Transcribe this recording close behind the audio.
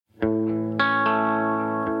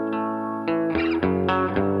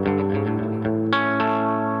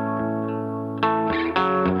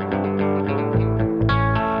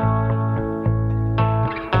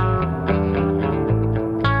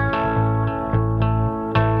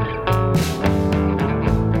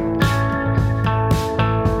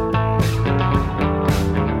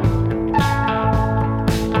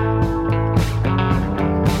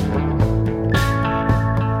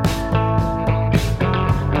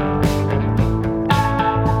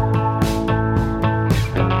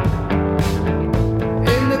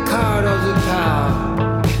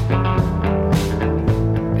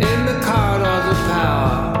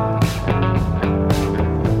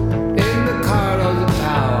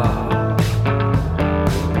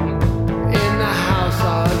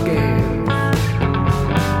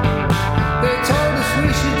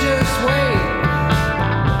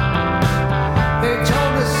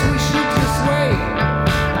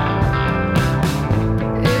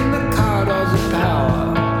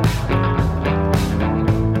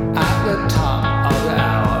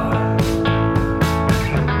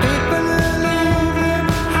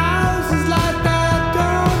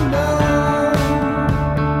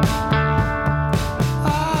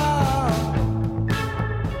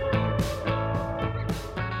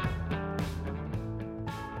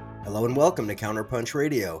welcome to Counterpunch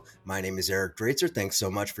Radio. My name is Eric Draitser. Thanks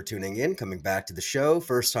so much for tuning in, coming back to the show.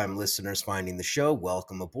 First-time listeners finding the show,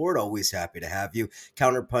 welcome aboard. Always happy to have you.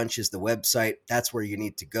 Counterpunch is the website. That's where you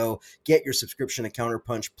need to go. Get your subscription to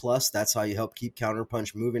Counterpunch Plus. That's how you help keep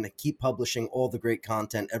Counterpunch moving and keep publishing all the great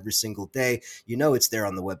content every single day. You know it's there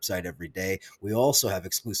on the website every day. We also have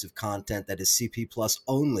exclusive content that is CP Plus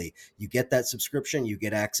only. You get that subscription, you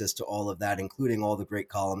get access to all of that, including all the great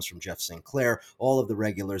columns from Jeff Sinclair, all of the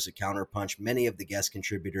regulars at Counterpunch, many of the guest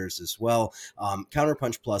contributors as well.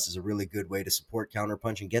 Counterpunch Plus is a really good way to support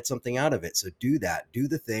Counterpunch and get something out of it. So do that. Do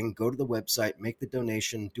the thing. Go to the website, make the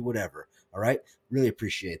donation, do whatever. All right? Really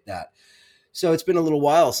appreciate that. So it's been a little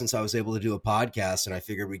while since I was able to do a podcast, and I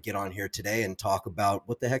figured we'd get on here today and talk about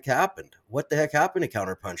what the heck happened. What the heck happened to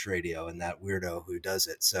Counterpunch Radio and that weirdo who does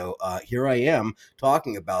it? So here I am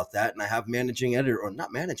talking about that, and I have managing editor, or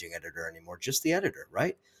not managing editor anymore, just the editor,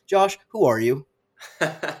 right? Josh, who are you?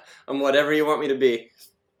 I'm whatever you want me to be.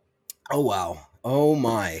 Oh, wow. Oh,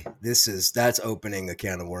 my. That's opening a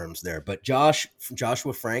can of worms there. But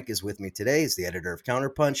Joshua Frank is with me today. He's the editor of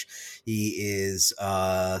Counterpunch. He is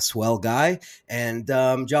a swell guy. And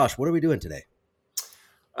Josh, what are we doing today?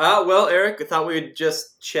 Well, Eric, I thought we'd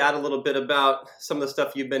just chat a little bit about some of the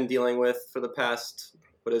stuff you've been dealing with for the past,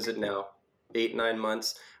 8-9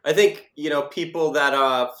 months. I think, people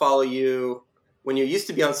that follow you when you used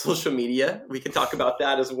to be on social media, we can talk about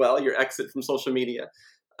that as well, your exit from social media,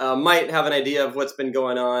 might have an idea of what's been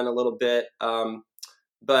going on a little bit.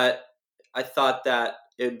 But I thought that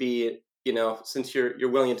it'd be, since you're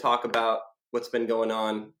willing to talk about what's been going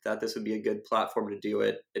on, that this would be a good platform to do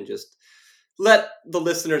it and just let the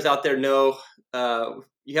listeners out there know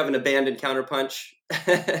you haven't abandoned Counterpunch.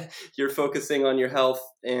 You're focusing on your health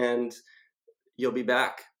and you'll be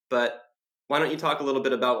back. But why don't you talk a little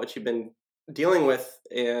bit about what you've been dealing with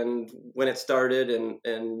and when it started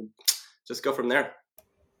and just go from there.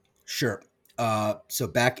 Sure. So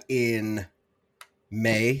back in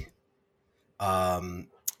May, I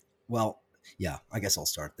guess I'll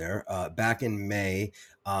start there. Back in May,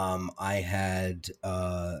 I had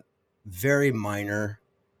very minor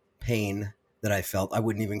pain that I felt. I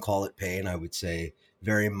wouldn't even call it pain. I would say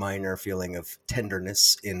very minor feeling of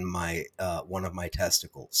tenderness in my one of my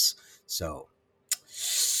testicles. So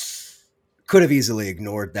could have easily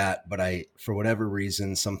ignored that, but for whatever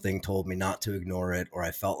reason, something told me not to ignore it, or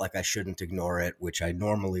I felt like I shouldn't ignore it, which I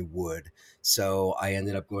normally would. So I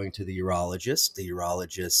ended up going to the urologist. The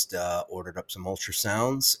urologist ordered up some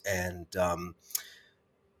ultrasounds, and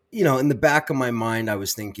in the back of my mind, I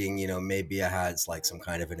was thinking, maybe I had like some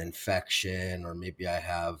kind of an infection, or maybe I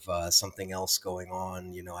have something else going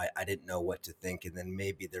on. I didn't know what to think, and then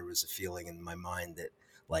maybe there was a feeling in my mind that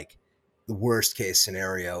like the worst case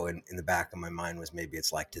scenario in the back of my mind was maybe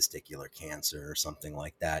it's like testicular cancer or something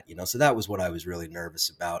like that, so that was what I was really nervous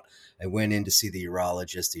about. I went in to see the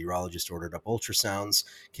urologist. The urologist ordered up ultrasounds,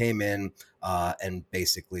 came in and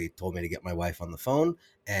basically told me to get my wife on the phone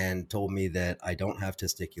and told me that I don't have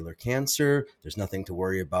testicular cancer. There's nothing to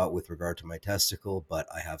worry about with regard to my testicle, but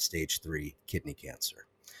I have stage 3 kidney cancer.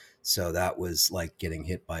 So that was like getting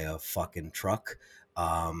hit by a fucking truck.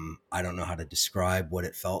 I don't know how to describe what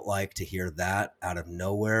it felt like to hear that out of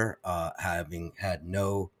nowhere, having had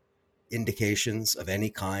no indications of any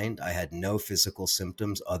kind. I had no physical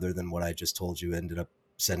symptoms other than what I just told you ended up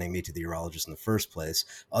sending me to the urologist in the first place.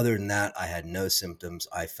 Other than that, I had no symptoms.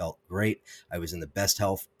 I felt great. I was in the best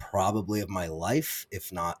health probably of my life,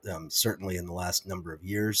 if not certainly in the last number of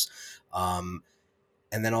years. And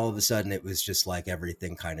then all of a sudden it was just like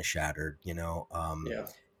everything kind of shattered, Yeah.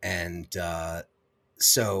 And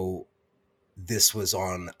so this was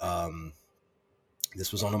on a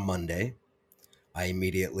Monday. I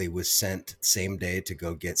immediately was sent same day to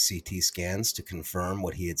go get CT scans to confirm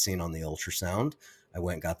what he had seen on the ultrasound. I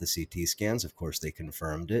went and got the CT scans. Of course, they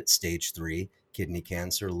confirmed it. Stage 3 kidney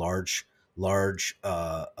cancer, large,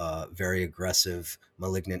 very aggressive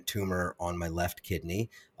malignant tumor on my left kidney,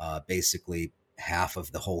 basically half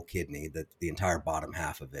of the whole kidney, the entire bottom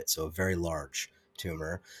half of it. So a very large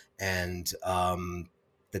tumor, and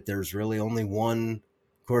that there's really only one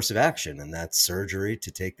course of action, and that's surgery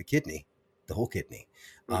to take the whole kidney.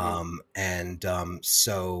 Mm-hmm.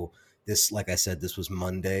 So this, like I said, this was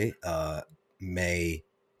Monday, May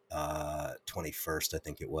 21st, I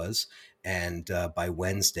think it was. And by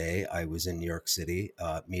Wednesday, I was in New York City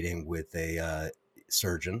meeting with a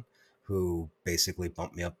surgeon who basically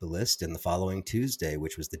bumped me up the list. And the following Tuesday,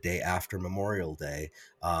 which was the day after Memorial Day,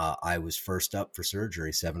 I was first up for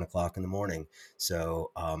surgery, 7:00 in the morning.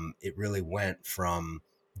 So it really went from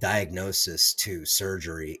diagnosis to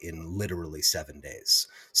surgery in literally 7 days.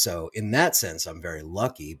 So, in that sense, I'm very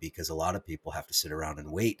lucky because a lot of people have to sit around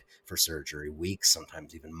and wait for surgery weeks,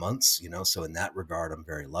 sometimes even months, you know. So, in that regard, I'm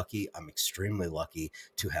very lucky. I'm extremely lucky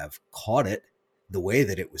to have caught it the way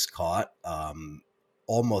that it was caught,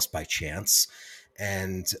 almost by chance.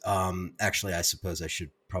 And actually, I suppose I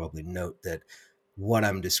should probably note that what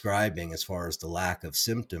I'm describing as far as the lack of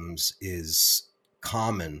symptoms is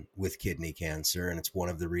common with kidney cancer. And it's one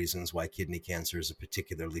of the reasons why kidney cancer is a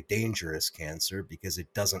particularly dangerous cancer because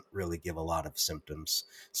it doesn't really give a lot of symptoms.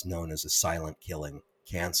 It's known as a silent killing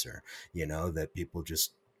cancer, you know, that people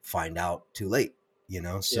just find out too late, you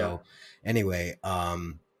know? Yeah. So anyway,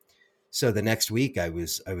 so the next week I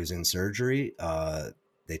was in surgery.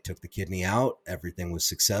 They took the kidney out. Everything was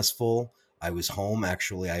successful. I was home.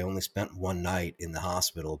 Actually, I only spent one night in the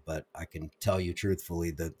hospital, but I can tell you truthfully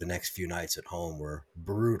that the next few nights at home were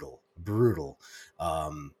brutal, brutal.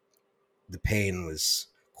 Um, the pain was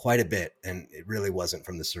quite a bit, and it really wasn't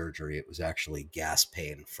from the surgery. It was actually gas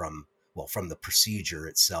pain from the procedure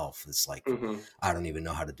itself. It's like, Hmm. I don't even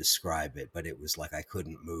know how to describe it, but it was like I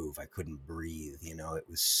couldn't move, I couldn't breathe. You know, it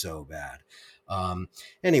was so bad. Um,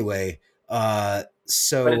 anyway, But it's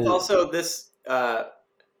so also this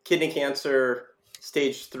kidney cancer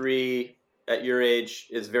stage 3 at your age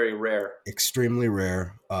is very rare. extremely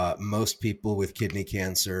rare. Most people with kidney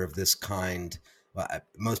cancer of this kind,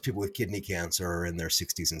 most people with kidney cancer are in their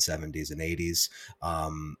 60s and 70s and 80s.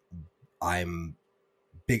 Um, I'm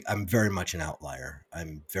I'm very much an outlier.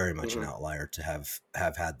 I'm very much an Hmm. outlier to have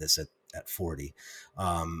had this at 40.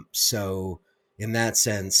 So in that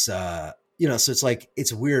sense, you know, so it's like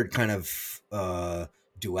it's a weird kind of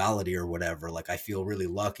duality or whatever. Like I feel really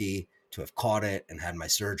lucky to have caught it and had my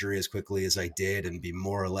surgery as quickly as I did and be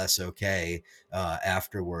more or less okay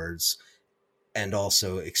afterwards, and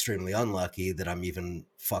also extremely unlucky that I'm even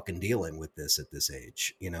fucking dealing with this at this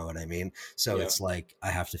age. You know what I mean? So Yeah. it's like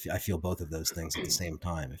I feel both of those things at the same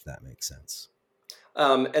time, if that makes sense.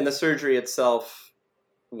 And the surgery itself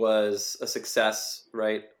was a success,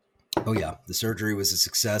 right? Oh yeah, the surgery was a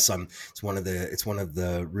success. It's one of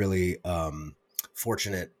the really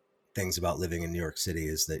fortunate things about living in New York City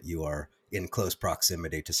is that you are in close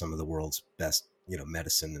proximity to some of the world's best, you know,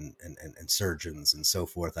 medicine and surgeons and so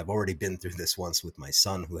forth. I've already been through this once with my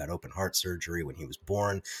son who had open heart surgery when he was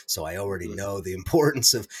born. So I already Hmm. know the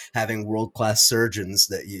importance of having world-class surgeons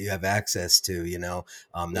that you have access to, you know.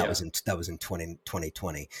 Yeah. That was in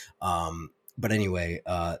 2020. But anyway,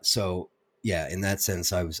 so yeah, in that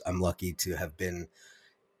sense, I'm lucky to have been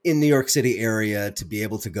in New York City area to be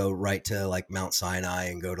able to go right to like Mount Sinai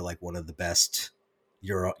and go to like one of the best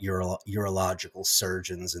urological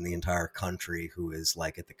surgeons in the entire country who is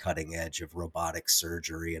like at the cutting edge of robotic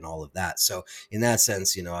surgery and all of that. So in that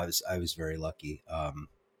sense, you know, I was very lucky.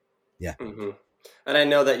 Yeah. Hmm. And I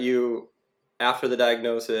know that you, after the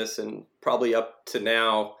diagnosis and probably up to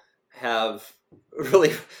now, have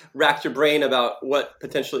really racked your brain about what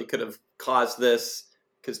potentially could have caused this,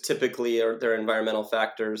 because typically there are environmental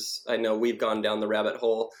factors. I know we've gone down the rabbit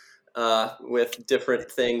hole with different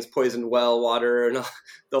things, poisoned well water, and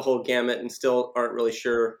the whole gamut, and still aren't really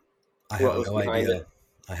sure I have what was no behind idea. it.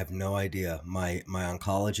 I have no idea. My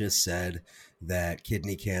oncologist said that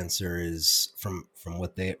kidney cancer is from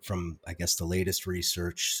I guess the latest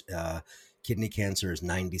research. Kidney cancer is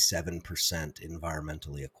 97%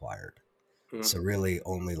 environmentally acquired. Mm. So really,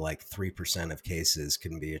 only like 3% of cases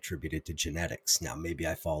can be attributed to genetics. Now, maybe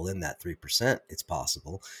I fall in that 3%. It's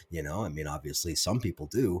possible, you know. I mean, obviously, some people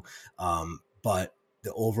do, but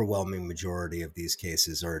the overwhelming majority of these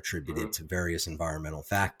cases are attributed Hmm. to various environmental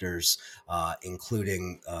factors,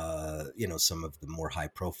 including, you know, some of the more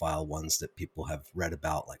high-profile ones that people have read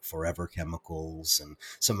about, like forever chemicals and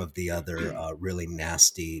some of the other really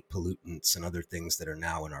nasty pollutants and other things that are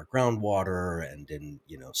now in our groundwater and in,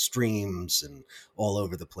 you know, streams and all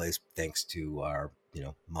over the place thanks to our, you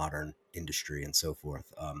know, modern industry and so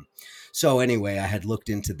forth. So anyway, I had looked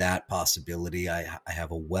into that possibility. I have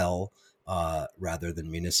a well rather than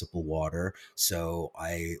municipal water. So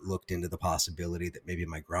I looked into the possibility that maybe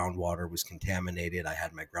my groundwater was contaminated. I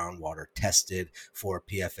had my groundwater tested for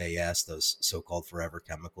PFAS, those so called forever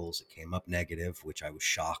chemicals. It came up negative, which I was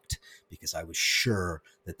shocked because I was sure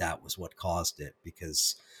that that was what caused it.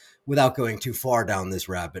 Because without going too far down this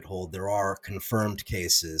rabbit hole, there are confirmed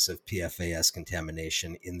cases of PFAS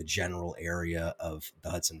contamination in the general area of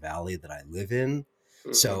the Hudson Valley that I live in.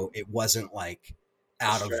 Hmm. So it wasn't like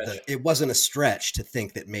A stretch. it wasn't a stretch to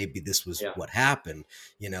think that maybe this was Yeah. what happened,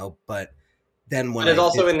 you know. But then when But it's I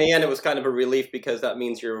also did, in the end, it was kind of a relief because that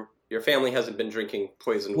means you're your family hasn't been drinking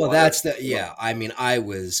poisoned Well, water. that's the Well, yeah. I mean, I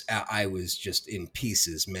was just in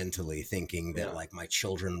pieces mentally thinking that yeah, like my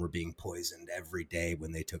children were being poisoned every day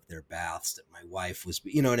when they took their baths. That my wife was,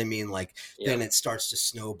 you know what I mean? Like yeah, then it starts to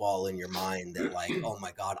snowball in your mind that like, oh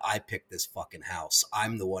my god, I picked this fucking house.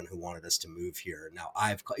 I'm the one who wanted us to move here. Now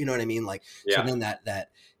you know what I mean? Like so yeah. then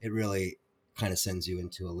that it really kind of sends you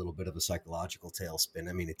into a little bit of a psychological tailspin.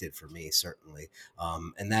 I mean, it did for me certainly.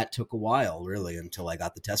 And that took a while, really, until I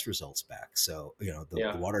got the test results back. So, you know, the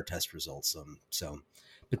Yeah. water test results.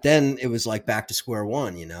 But then it was like back to square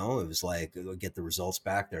one, you know, it was like, get the results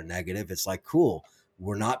back. They're negative. It's like, cool.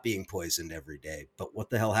 We're not being poisoned every day. But what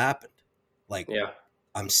the hell happened? Like, Yeah.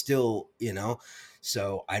 I'm still, you know,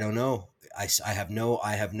 so I don't know. I have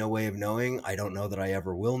no way of knowing. I don't know that I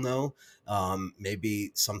ever will know.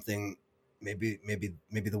 Maybe something, maybe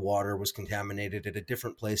the water was contaminated at a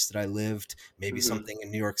different place that I lived. Maybe Hmm. something in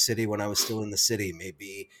New York City when I was still in the city.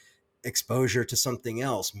 Maybe exposure to something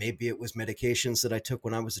else. Maybe it was medications that I took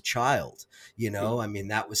when I was a child. You know, I mean,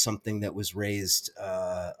 that was something that was raised.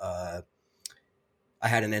 I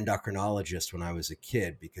had an endocrinologist when I was a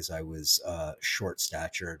kid because I was short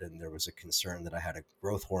statured and there was a concern that I had a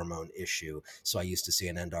growth hormone issue. So I used to see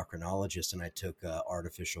an endocrinologist and I took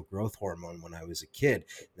artificial growth hormone when I was a kid.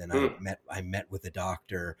 Then Mm. I met with a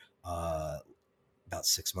doctor about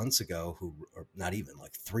 6 months ago or not even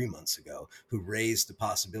like 3 months ago, who raised the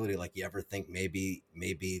possibility, like, you ever think maybe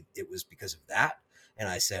it was because of that? And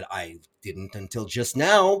I said, I didn't until just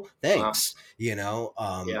now. Wow. Thanks. You know,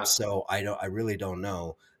 Yeah. so I really don't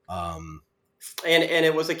know. Um, And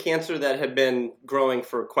it was a cancer that had been growing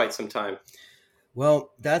for quite some time.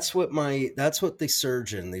 well, that's what the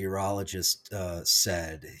surgeon, the urologist,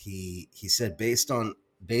 said. He said based on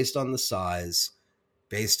the size,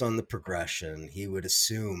 based on the progression, he would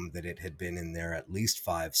assume that it had been in there at least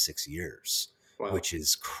 5 6 years, Wow. which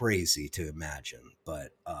is crazy to imagine.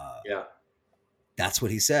 But Yeah. that's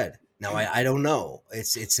what he said. Now I don't know.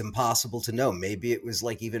 It's impossible to know. Maybe it was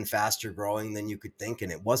like even faster growing than you could think,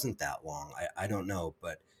 and it wasn't that long. I don't know,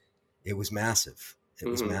 but it was massive. It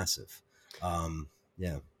was Hmm. massive. Um,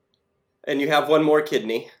 yeah, And you have one more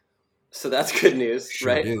kidney, so that's good news, sure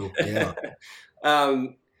right? do. Yeah.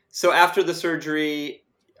 um, so after the surgery,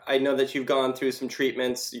 I know that you've gone through some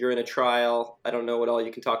treatments. You're in a trial. I don't know what all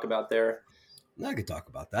you can talk about there. I could talk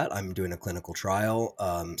about that. I'm doing a clinical trial.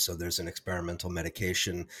 So there's an experimental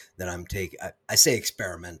medication that I'm taking. I say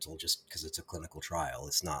experimental just because it's a clinical trial.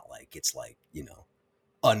 It's not like it's like, you know,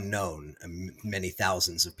 unknown. Many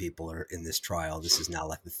thousands of people are in this trial. This is now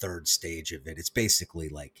like the third stage of it. It's basically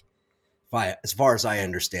like, as far as I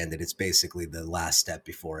understand it, it's basically the last step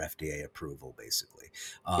before FDA approval, basically.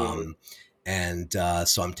 Hmm. Um, and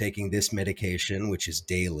so I'm taking this medication, which is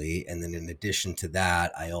daily. And then in addition to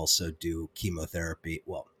that, I also do chemotherapy.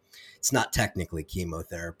 Well, it's not technically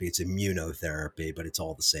chemotherapy, it's immunotherapy, but it's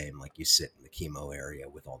all the same. Like, you sit in the chemo area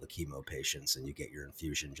with all the chemo patients and you get your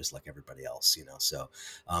infusion just like everybody else, you know? So,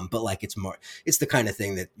 but like, it's the kind of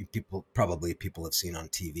thing that people have seen on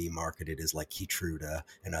TV marketed as like Keytruda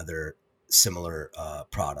and other similar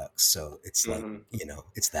products. So it's like, Hmm. you know,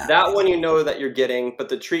 it's that That one you basically. know that you're getting, but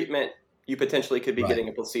the treatment you potentially could be Right. getting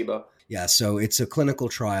a placebo. Yeah, so it's a clinical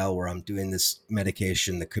trial where I'm doing this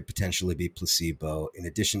medication that could potentially be placebo. In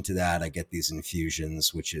addition to that, I get these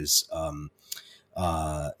infusions, which is, you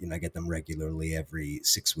know, I get them regularly every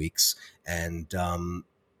 6 weeks, and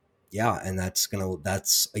yeah, and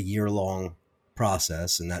that's a year long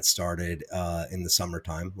process, and that started in the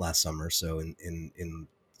summertime last summer. So in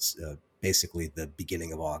basically the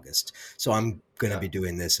beginning of August. So I'm going to Yeah. be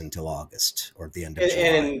doing this until August or the end of July.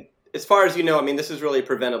 And as far as you know, I mean, this is really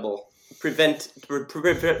preventative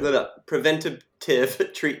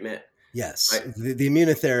treatment, Yes, right? the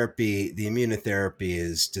immunotherapy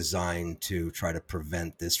is designed to try to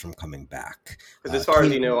prevent this from coming back. Because as far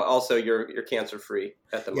as you Chemo, know, also you're cancer free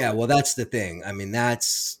at the yeah, moment. well, that's the thing. I mean,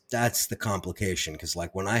 that's the complication, because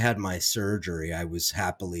like when I had my surgery, I was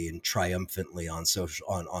happily and triumphantly on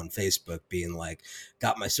Facebook being like,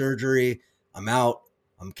 got my surgery, I'm out,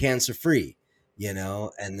 I'm cancer free, you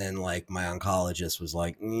know. And then like my oncologist was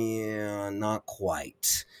like, yeah, not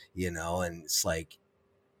quite, you know. And it's like,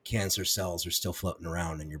 cancer cells are still floating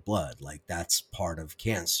around in your blood. Like, that's part of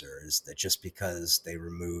cancer, is that just because they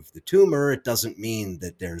remove the tumor, it doesn't mean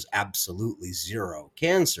that there's absolutely zero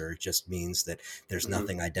cancer. It just means that there's Hmm.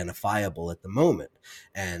 nothing identifiable at the moment,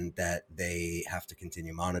 and that they have to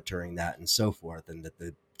continue monitoring that and so forth, and that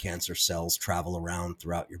the cancer cells travel around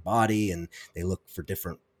throughout your body and they look for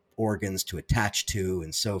different organs to attach to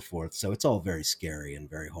and so forth. So it's all very scary and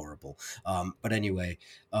very horrible. But anyway,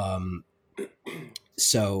 um,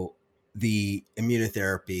 so the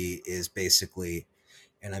immunotherapy is basically,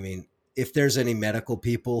 and I mean, if there's any medical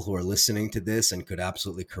people who are listening to this and could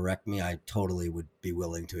absolutely correct me, I totally would be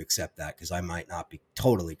willing to accept that, because I might not be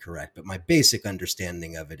totally correct. But my basic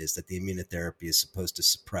understanding of it is that the immunotherapy is supposed to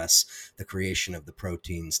suppress the creation of the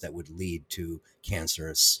proteins that would lead to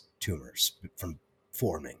cancerous tumors from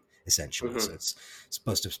forming, essentially. Hmm. So it's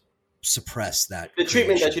supposed to suppress that The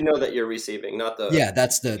treatment that you creation. know that you're receiving, not the Yeah,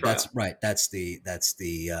 that's trial. right. That's the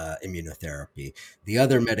immunotherapy. The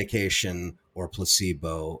other medication or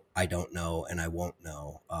placebo, I don't know, and I won't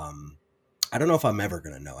know. I don't know if I'm ever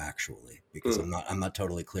going to know, actually, because Mm. I'm not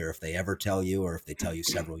totally clear if they ever tell you, or if they tell you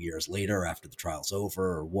several years later after the trial's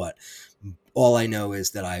over, or what. All I know is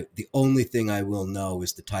that the only thing I will know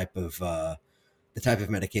is the type of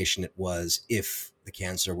medication it was if the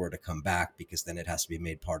cancer were to come back, because then it has to be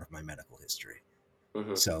made part of my medical history.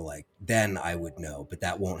 Hmm. So like then I would know, but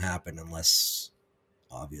that won't happen unless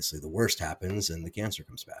obviously the worst happens and the cancer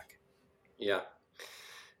comes back. Yeah.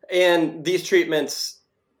 And these treatments,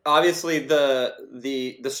 obviously,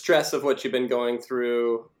 the stress of what you've been going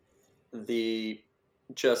through, the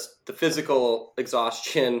just the physical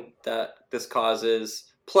exhaustion that this causes,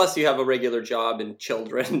 plus you have a regular job and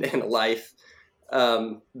children and a life.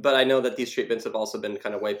 But I know that these treatments have also been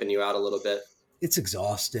kind of wiping you out a little bit. It's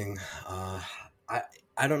exhausting. I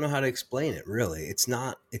I don't know how to explain it really. It's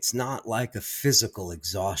not like a physical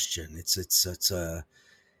exhaustion. It's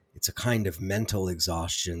a kind of mental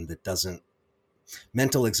exhaustion that doesn't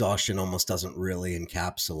mental exhaustion almost doesn't really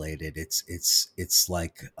encapsulate it. It's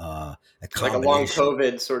like a Like a long combination.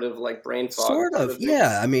 COVID sort of like brain fog Sort sort of, of thing.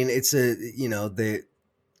 yeah. I mean, it's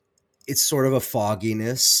sort of a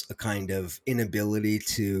fogginess, a kind of inability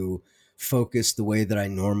to focus the way that I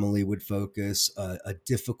normally would focus, a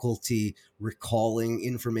difficulty recalling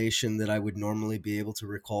information that I would normally be able to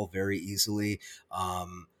recall very easily,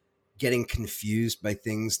 um, getting confused by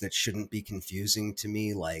things that shouldn't be confusing to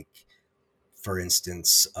me, like, for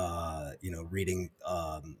instance, reading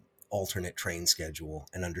alternate train schedule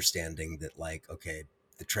and understanding that, like, okay,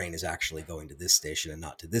 the train is actually going to this station and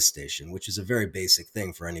not to this station, which is a very basic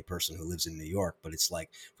thing for any person who lives in New York. But it's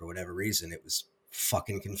like, for whatever reason, it was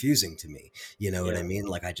fucking confusing to me. You know what I Yeah. mean?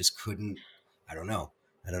 Like, I just couldn't, I don't know.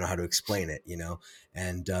 I don't know how to explain it.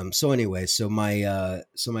 And so anyway, so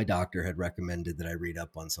my doctor had recommended that I read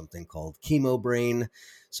up on something called chemo brain.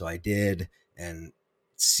 So I did, and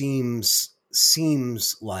seems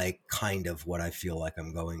like kind of what I feel like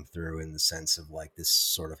I'm going through, in the sense of like this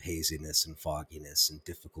sort of haziness and fogginess and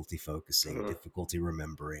difficulty focusing, Hmm. difficulty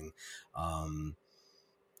remembering. Um,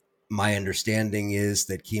 my understanding is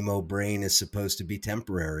that chemo brain is supposed to be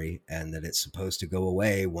temporary and that it's supposed to go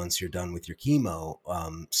away once you're done with your chemo.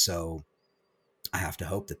 So I have to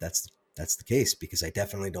hope that that's the case, because I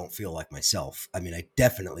definitely don't feel like myself. I mean, I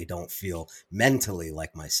definitely don't feel mentally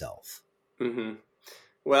like myself. Hmm.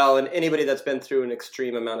 Well, and anybody that's been through an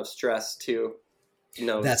extreme amount of stress too That's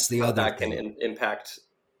knows the how other that can thing. impact.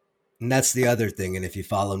 And that's the other thing. And if you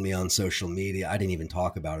follow me on social media, I didn't even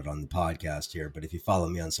talk about it on the podcast here, but if you follow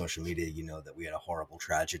me on social media, you know that we had a horrible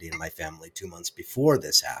tragedy in my family 2 months before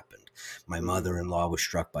this happened. My Hmm. mother in law was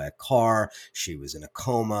struck by a car. She was in a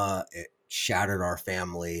coma. It shattered our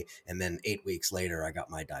family. And then 8 weeks later, I got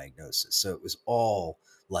my diagnosis. So it was all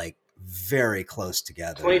like very close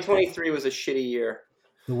together. And 2023 was a shitty year.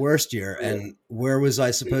 the worst year. And where was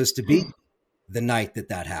I supposed to be the night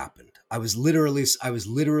that happened? I was literally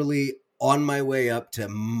on my way up to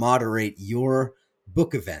moderate your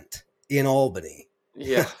book event in Albany,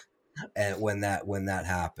 Yeah. and when that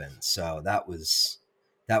happened. So that was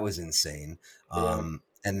insane. Yeah.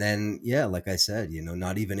 And then, yeah, like I said,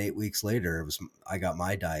 not even 8 weeks later, I got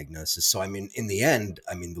my diagnosis. So I mean, in the end,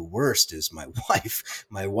 I mean, the worst is my wife.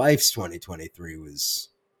 My wife's 2023 was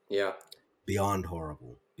Yeah. beyond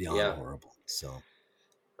horrible, beyond Yeah. horrible. So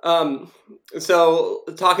Um, so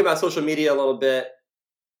talking about social media a little bit,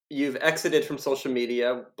 you've exited from social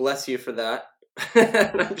media. Bless you for that.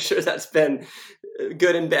 And I'm sure that's been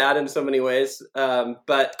good and bad in so many ways.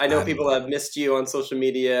 But I know I'm people have missed you on social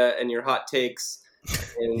media and your hot takes, yeah,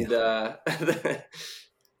 and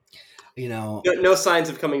you know no signs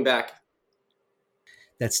of coming back.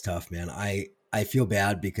 that's tough, man. I feel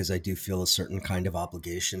bad, because I do feel a certain kind of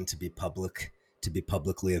obligation to be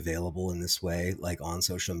publicly available in this way, like on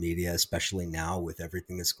social media, especially now with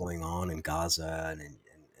everything that's going on in Gaza and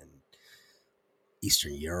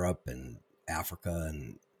Eastern Europe and Africa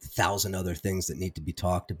and 1,000 other things that need to be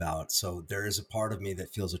talked about. So there is a part of me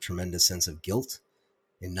that feels a tremendous sense of guilt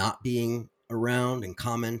in not being around and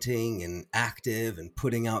commenting and active and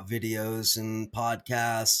putting out videos and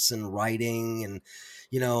podcasts and writing. And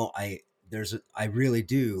I I really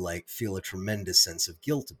do like feel a tremendous sense of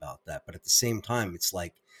guilt about that. But at the same time, it's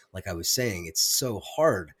like I was saying, it's so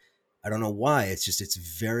hard. I don't know why. It's just, it's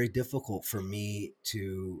very difficult for me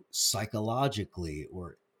to psychologically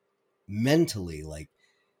or mentally like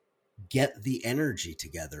get the energy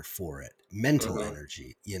together for it, mental Hmm.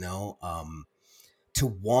 energy, to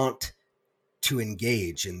want to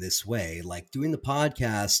engage in this way. Like doing the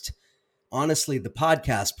podcast, honestly, the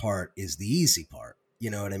podcast part is the easy part. You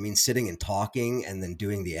know what I mean? Sitting and talking and then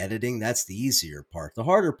doing the editing, that's the easier part. The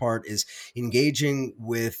harder part is engaging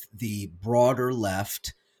with the broader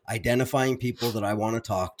left, identifying people that I want to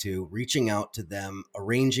talk to, reaching out to them,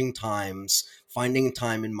 arranging times, finding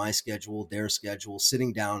time in my schedule, their schedule,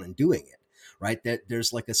 sitting down and doing it. Right? That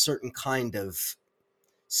there's like a certain kind of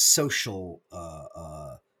social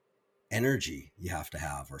energy you have to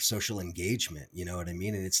have, or social engagement, you know what I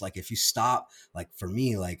mean? And it's like, if you stop, like for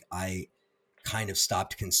me, like I kind of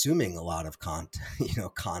stopped consuming a lot of content,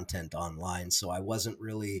 content online, so I wasn't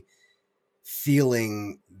really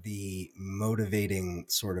feeling the motivating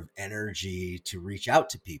sort of energy to reach out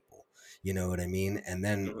to people, you know what I mean? And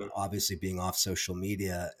then Hmm. obviously being off social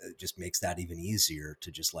media just makes that even easier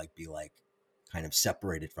to just like be like kind of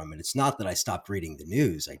separated from it. It's not that I stopped reading the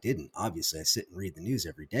news. I didn't. Obviously, I sit and read the news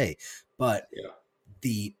every day, but Yeah.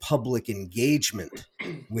 the public engagement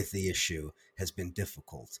with the issue has been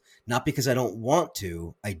difficult. Not because I don't want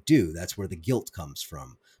to, I do. That's where the guilt comes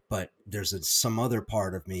from. But there's some other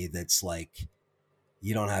part of me that's like,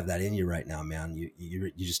 you don't have that in you right now, man.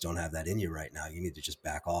 You just don't have that in you right now. You need to just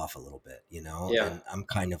back off a little bit, you know? Yeah. And I'm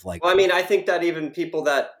kind of like, Well, I mean, I think that even people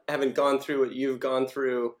that haven't gone through what you've gone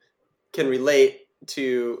through can relate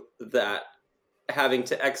to that, having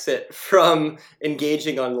to exit from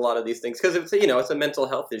engaging on a lot of these things, because it's a mental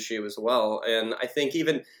health issue as well. And I think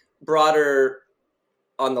even broader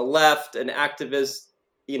on the left and activists,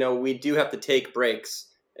 we do have to take breaks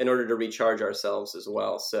in order to recharge ourselves as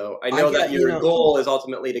well. So I I know that got, your goal is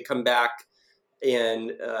ultimately to come back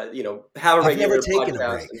and have a I've never regular taken a podcast.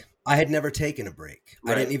 break. I had never taken a break. I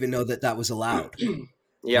Right. didn't even know that that was allowed. You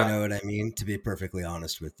Yeah. know what I mean? To be perfectly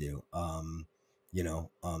honest with you,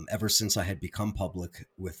 ever since I had become public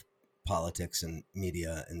with politics and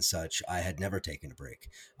media and such, I had never taken a break.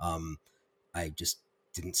 I just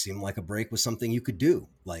didn't seem like a break was something you could do.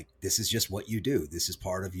 Like, this is just what you do. This is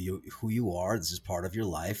part of you, who you are. This is part of your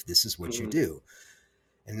life. This is what you Hmm. do.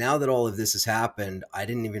 And now that all of this has happened, I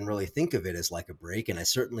didn't even really think of it as like a break. And I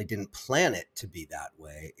certainly didn't plan it to be that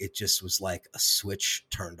way. It just was like a switch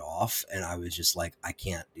turned off. And I was just like, I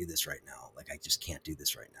can't do this right now. Like, I just can't do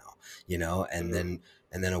this right now, And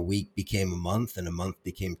Hmm. then a week became a month, and a month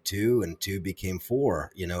became two, and two became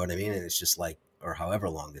four. You know what I mean? And it's just like, or however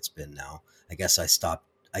long it's been now. I guess I stopped.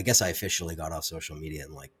 I guess I officially got off social media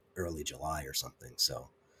in like early July or something. So,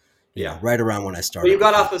 Yeah. right around when I Well, you started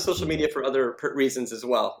got off recording of the social show. media for other reasons as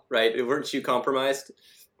well, right? Weren't you compromised,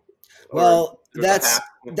 or Well, there was a hack?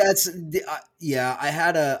 yeah. I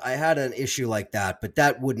had an issue like that, but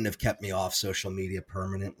that wouldn't have kept me off social media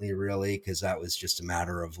permanently, really, because that was just a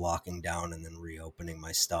matter of locking down and then reopening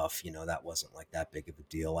my stuff. That wasn't like that big of a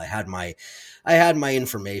deal. I had my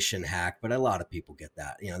information hacked, but a lot of people get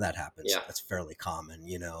that. That happens. Yeah. That's fairly common.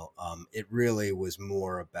 It really was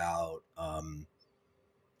more about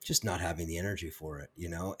just not having the energy for it,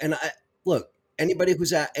 And I look, anybody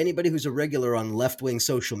who's a regular on left wing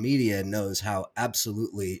social media knows how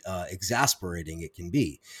absolutely exasperating it can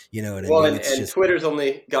be. You know what I Well, mean? and, It's and just, Twitter's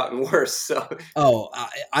only gotten worse. So oh,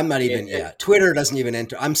 I'm not and, even. and Yeah, Twitter doesn't even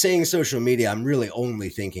enter. I'm saying social media. I'm really only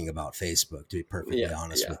thinking about Facebook, to be perfectly yeah,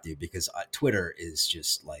 honest yeah, with you, because Twitter is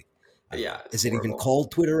just like, I don't yeah, know. it's Is it even horrible.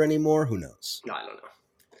 called Twitter anymore? Who knows? No, I don't know.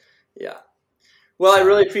 Yeah. Well, I So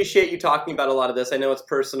really appreciate you talking about a lot of this. I know it's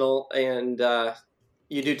personal, and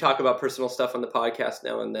you do talk about personal stuff on the podcast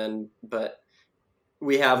now and then, but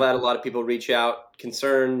we have had a lot of people reach out,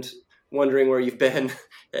 concerned, wondering where you've been,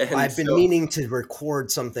 and I've been so meaning to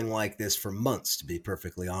record something like this for months, to be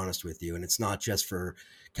perfectly honest with you. And it's not just for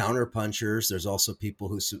counterpunchers. There's also people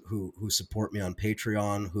who support me on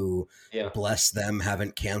Patreon, who, yeah, bless them,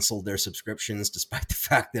 haven't canceled their subscriptions despite the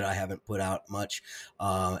fact that I haven't put out much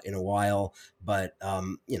in a while. But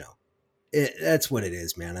that's what it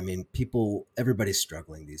is, man. I mean, everybody's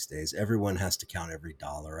struggling these days. Everyone has to count every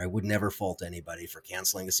dollar. I would never fault anybody for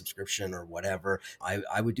canceling a subscription or whatever.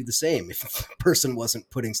 I would do the same if a person wasn't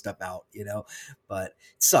putting stuff out, But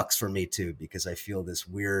it sucks for me too, because I feel this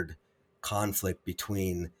weird conflict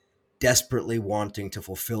between desperately wanting to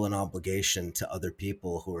fulfill an obligation to other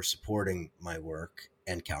people who are supporting my work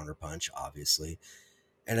and Counterpunch, obviously,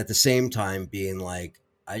 and at the same time being like,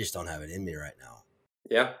 I just don't have it in me right now.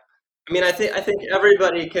 yeah. I mean, I think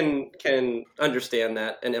everybody can understand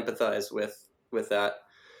that and empathize with that.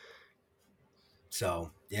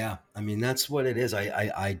 So yeah, I mean that's what it is.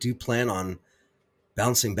 I do plan on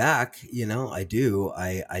bouncing back. I do.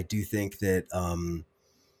 I do think that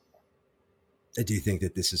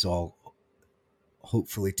this is all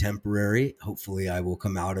hopefully temporary. Hopefully, I will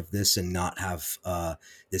come out of this and not have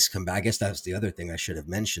this come back. I guess that's the other thing I should have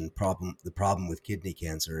mentioned. The problem with kidney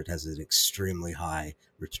cancer, it has an extremely high,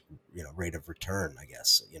 rate of return. I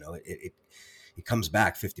guess it comes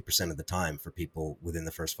back 50% of the time for people within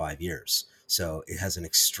the first 5 years. So it has an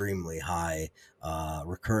extremely high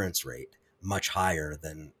recurrence rate, much higher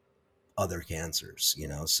than other cancers.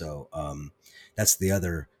 So that's the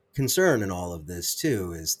other concern in all of this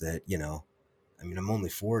too, is that I mean, I'm only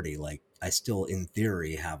 40. Like, I still, in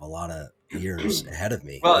theory, have a lot of years ahead of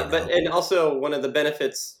me. Well, but and also one of the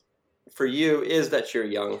benefits for you is that you're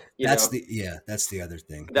young. That's the other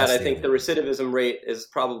thing. That That's I the think other the thing. recidivism rate is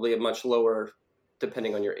probably a much lower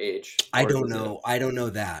depending on your age. I Or don't is it? know. I don't know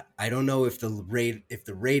that. I don't know if the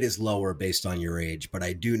rate is lower based on your age, but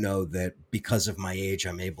I do know that because of my age,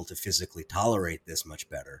 I'm able to physically tolerate this much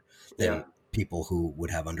better Yeah. than people who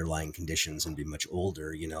would have underlying conditions and be much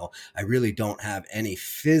older. I really don't have any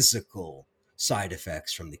physical side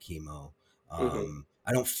effects from the chemo. Hmm.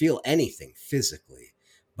 I don't feel anything physically,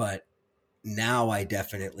 but now I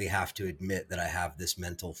definitely have to admit that I have this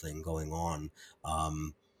mental thing going on.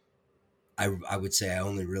 Um, I would say I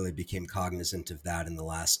only really became cognizant of that in the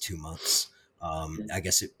last 2 months. I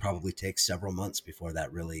guess it probably takes several months before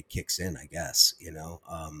that really kicks in, I guess.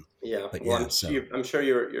 Yeah. But Well, yeah, so. I'm sure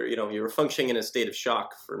you're you were functioning in a state of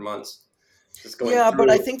shock for months, just going Yeah, but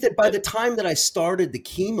I through think that by the it. time that I started the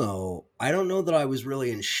chemo, I don't know that I was really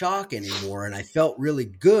in shock anymore. And I felt really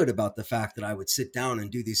good about the fact that I would sit down and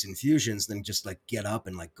do these infusions, then just like get up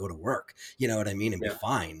and like go to work, you know what I mean? And be Yeah.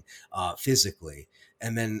 fine physically.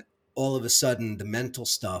 And then all of a sudden, the mental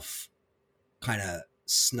stuff kind of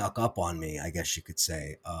snuck up on me, I guess you could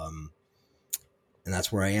say. And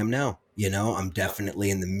that's where I am now. I'm Yeah. definitely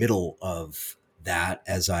in the middle of that,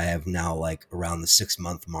 as I have now, like around the 6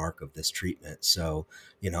 month mark of this treatment. So,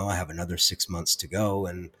 I have another 6 months to go,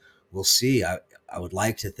 and we'll see. I would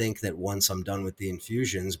like to think that once I'm done with the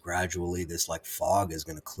infusions, gradually this like fog is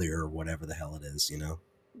going to clear, or whatever the hell it is.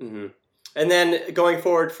 Hmm. And then going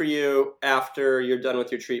forward for you after you're done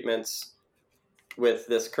with your treatments with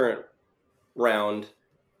this current round,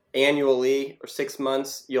 annually or 6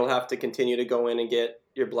 months, you'll have to continue to go in and get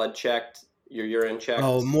your blood checked, your urine Oh,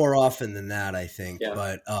 checked. more often than that, I think. Yeah.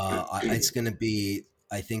 But it's going to be,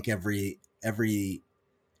 I think I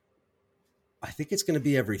think it's going to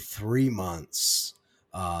be every 3 months.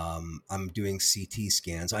 I'm doing CT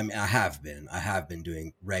scans. I mean, I have been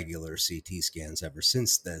doing regular CT scans ever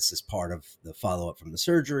since this, as part of the follow up from the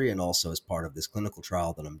surgery, and also as part of this clinical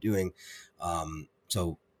trial that I'm doing.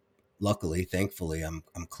 So luckily, thankfully, I'm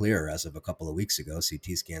clear as of a couple of weeks ago.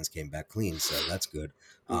 CT scans came back clean, so that's good.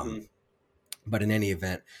 Hmm. But in any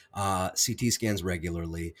event, CT scans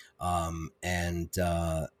regularly, and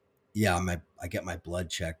yeah, I get my blood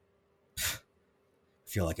checked,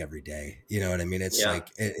 feel like every day. You know what I mean? It's Yeah.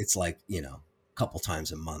 like a couple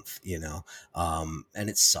times a month. And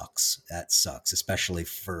it sucks. That sucks, especially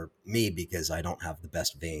for me because I don't have the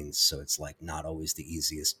best veins, so it's like not always the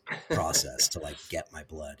easiest process to like get my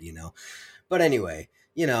blood. But anyway,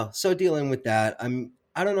 so dealing with that,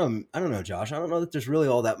 I don't know, Josh. I don't know that there's really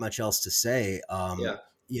all that much else to say. Yeah.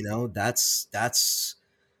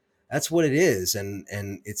 That's what it is. And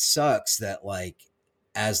it sucks that, like,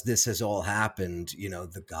 as this has all happened,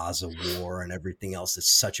 the Gaza war and everything else,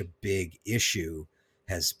 that's such a big issue,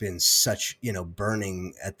 has been such,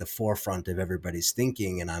 burning at the forefront of everybody's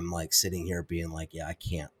thinking. And I'm like sitting here being like, yeah, I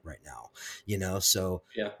can't right now. So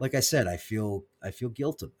Yeah. like I said, I feel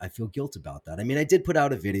guilt about that. I mean, I did put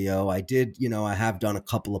out a video. I have done a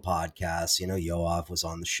couple of podcasts. Yoav was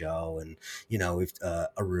on the show, and we've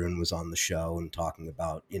Arun was on the show and talking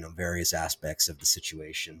about various aspects of the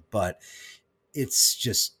situation, but it's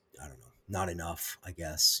just, I don't know, not enough. I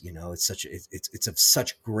guess it's of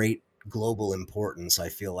such great global importance. I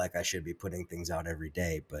feel like I should be putting things out every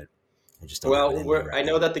day, but I just don't have it Well, in me I right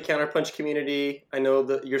know now. that the Counterpunch community, I know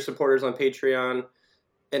that your supporters on Patreon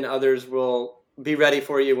and others will be ready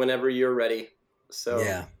for you whenever you're ready. So,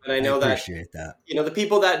 Yeah, and I I know that, appreciate that. the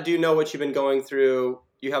people that do know what you've been going through,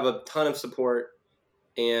 you have a ton of support.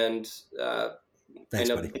 And I Thanks,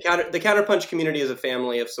 know buddy. that the Counterpunch community is a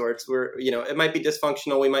family of sorts. We're, it might be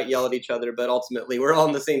dysfunctional. We might yell at each other, but ultimately we're all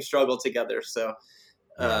in the same struggle together. So,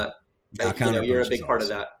 Yeah. uh, Now, you're a Counterpunch is big part of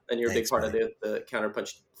awesome. that, and you're a big Thanks, part of buddy. the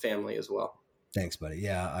Counterpunch family as well. Thanks, buddy.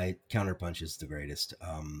 Yeah, I Counterpunch is the greatest.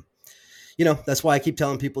 that's why I keep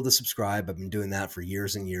telling people to subscribe. I've been doing that for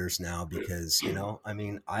years and years now because, I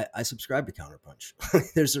mean, I subscribe to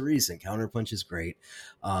Counterpunch. There's a reason. Counterpunch is great.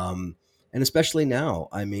 And especially now,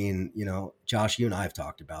 I mean, Josh, you and I have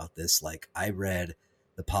talked about this. Like, I read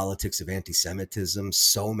The Politics of Anti-Semitism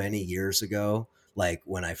so many years ago, like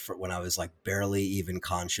when I was like barely even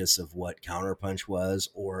conscious of what Counterpunch was,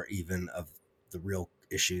 or even of the real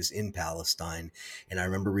issues in Palestine. And I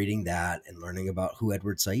remember reading that and learning about who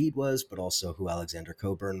Edward Said was, but also who Alexander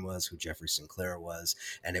Cockburn was, who Jeffrey Sinclair was.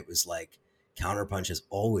 And it was like, Counterpunch has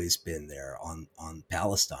always been there on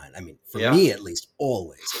Palestine. I mean, for Yeah. me at least,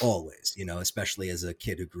 always, especially as a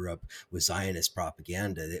kid who grew up with Zionist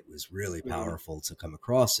propaganda, it was really Mhm. powerful to come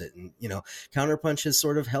across it. And, Counterpunch has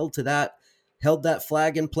sort of held that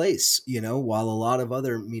flag in place, while a lot of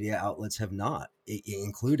other media outlets have not,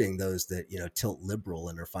 including those that, tilt liberal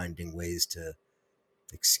and are finding ways to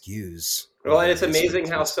excuse Well, what and it it's is, amazing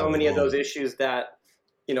how what's so going many of those on. issues that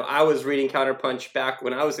I was reading Counterpunch back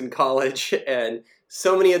when I was in college, and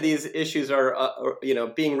so many of these issues are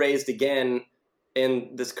being raised again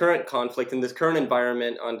in this current conflict, in this current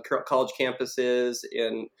environment on college campuses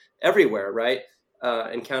and everywhere, right?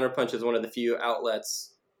 And Counterpunch is one of the few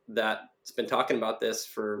outlets that's been talking about this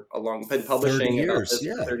for been 30 publishing about years. this for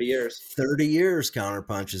Yeah. 30 years. 30 years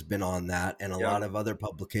Counterpunch has been on that, and a Yeah, lot of other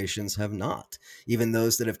publications have not. Even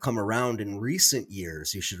those that have come around in recent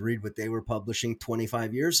years, you should read what they were publishing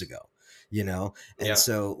 25 years ago, And yeah,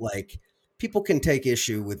 so, like, people can take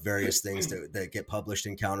issue with various things that get published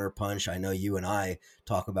in Counterpunch. I know you and I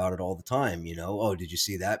talk about it all the time, oh, did you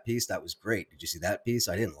see that piece? That was great. Did you see that piece?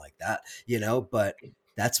 I didn't like that, but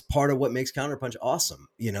that's part of what makes Counterpunch awesome.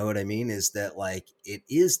 You know what I mean? Is that, like, it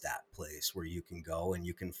is that place where you can go and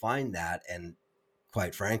you can find that. And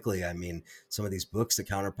quite frankly, I mean, some of these books that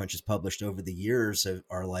Counterpunch has published over the years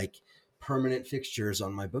are like permanent fixtures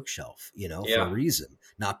on my bookshelf, for a yeah. reason.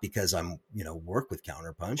 Not because I'm, work with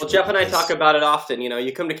Counterpunch, Well, but Jeff and I talk because, about it often.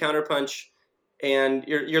 You come to Counterpunch, and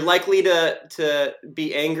you're likely to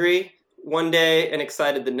be angry one day and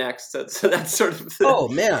excited the next. So that's sort of oh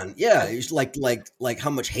man, yeah, it's like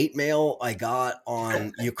how much hate mail I got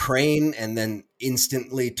on Ukraine and then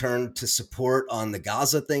instantly turned to support on the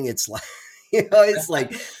Gaza thing. It's like, it's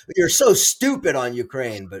like, you're so stupid on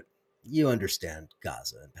Ukraine, but you understand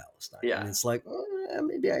Gaza and Palestine. And yeah. it's like,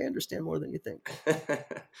 maybe I understand more than you think.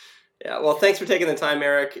 Yeah. Well, thanks for taking the time,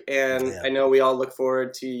 Eric. And Yeah, I know we all look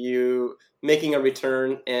forward to you making a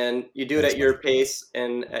return, and you do it thanks, at your buddy. pace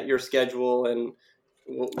and at your schedule, and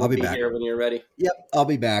we'll I'll be be back. here when you're ready. Yep, I'll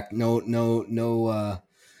be back. No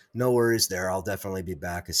worries there. I'll definitely be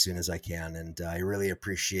back as soon as I can. And I really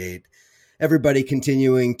appreciate everybody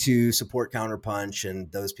continuing to support Counterpunch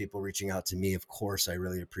and those people reaching out to me. Of course, I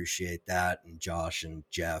really appreciate that. And Josh and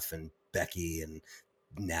Jeff and Becky and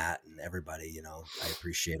Nat and everybody, I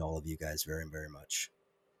appreciate all of you guys very, very much.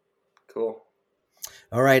 Cool.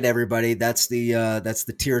 All right, everybody. That's the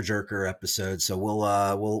tearjerker episode. So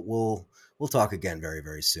we'll talk again very,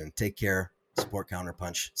 very soon. Take care. Support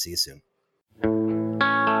Counterpunch. See you soon.